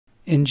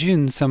In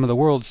June, some of the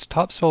world's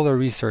top solar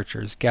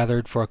researchers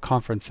gathered for a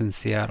conference in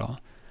Seattle.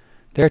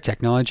 Their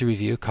technology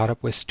review caught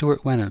up with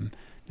Stuart Wenham,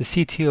 the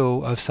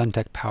CTO of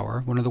Suntech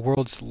Power, one of the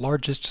world's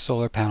largest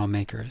solar panel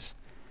makers.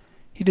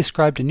 He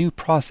described a new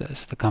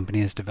process the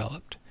company has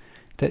developed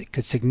that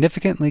could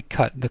significantly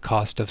cut the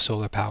cost of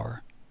solar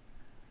power.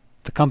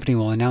 The company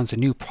will announce a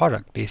new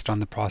product based on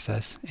the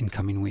process in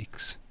coming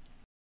weeks.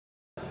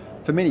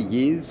 For many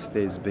years,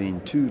 there's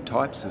been two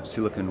types of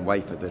silicon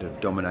wafer that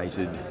have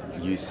dominated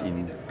use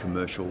in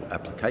commercial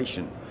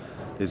application.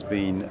 There's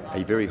been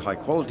a very high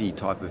quality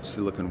type of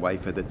silicon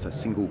wafer that's a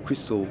single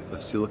crystal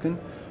of silicon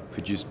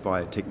produced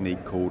by a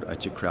technique called a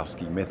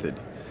Joukowsky method.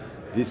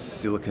 This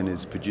silicon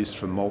is produced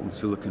from molten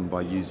silicon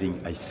by using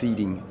a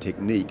seeding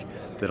technique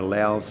that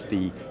allows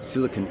the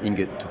silicon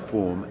ingot to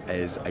form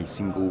as a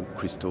single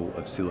crystal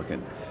of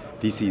silicon.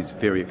 This is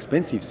very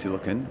expensive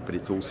silicon, but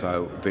it's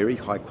also very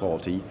high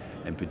quality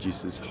and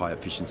produces high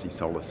efficiency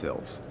solar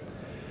cells.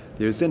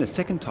 There is then a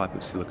second type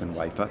of silicon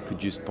wafer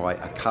produced by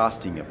a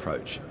casting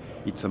approach.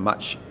 It's a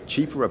much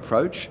cheaper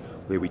approach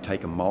where we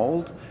take a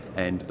mold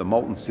and the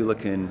molten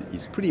silicon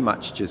is pretty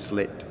much just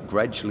let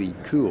gradually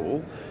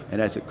cool, and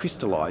as it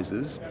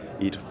crystallizes,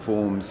 it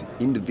forms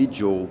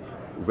individual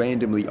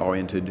randomly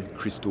oriented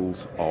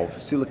crystals of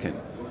silicon.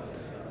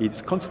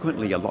 It's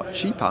consequently a lot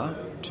cheaper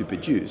to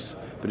produce,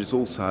 but it's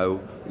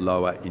also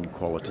lower in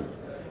quality.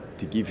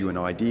 To give you an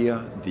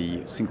idea,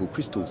 the single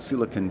crystal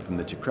silicon from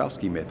the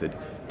Joukowsky method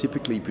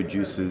typically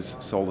produces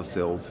solar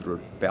cells that are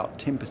about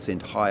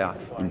 10% higher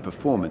in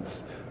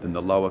performance than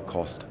the lower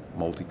cost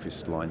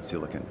multicrystalline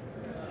silicon.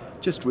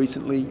 Just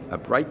recently, a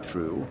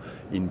breakthrough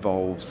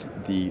involves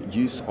the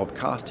use of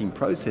casting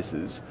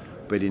processes,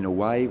 but in a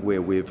way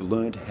where we've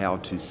learned how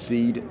to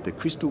seed the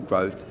crystal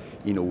growth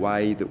in a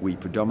way that we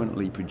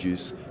predominantly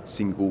produce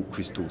single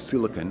crystal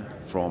silicon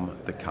from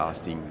the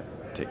casting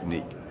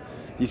technique.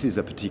 This is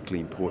a particularly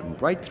important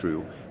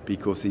breakthrough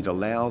because it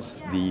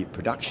allows the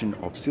production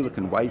of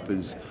silicon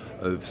wafers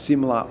of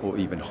similar or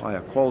even higher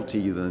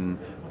quality than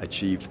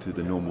achieved through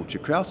the normal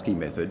Joukowsky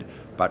method,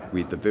 but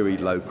with the very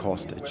low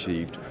cost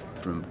achieved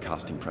from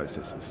casting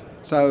processes.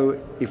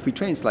 So if we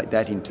translate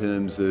that in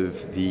terms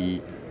of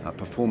the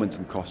performance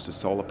and cost of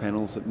solar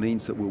panels, it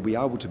means that we'll be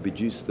able to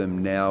produce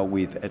them now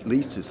with at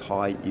least as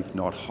high, if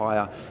not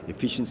higher,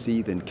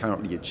 efficiency than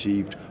currently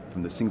achieved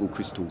from the single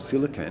crystal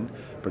silicon,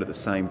 but at the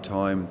same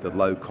time the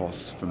low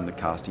costs from the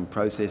casting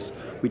process,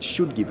 which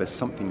should give us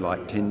something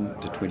like 10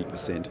 to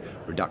 20%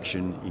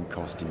 reduction in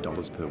cost in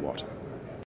dollars per watt.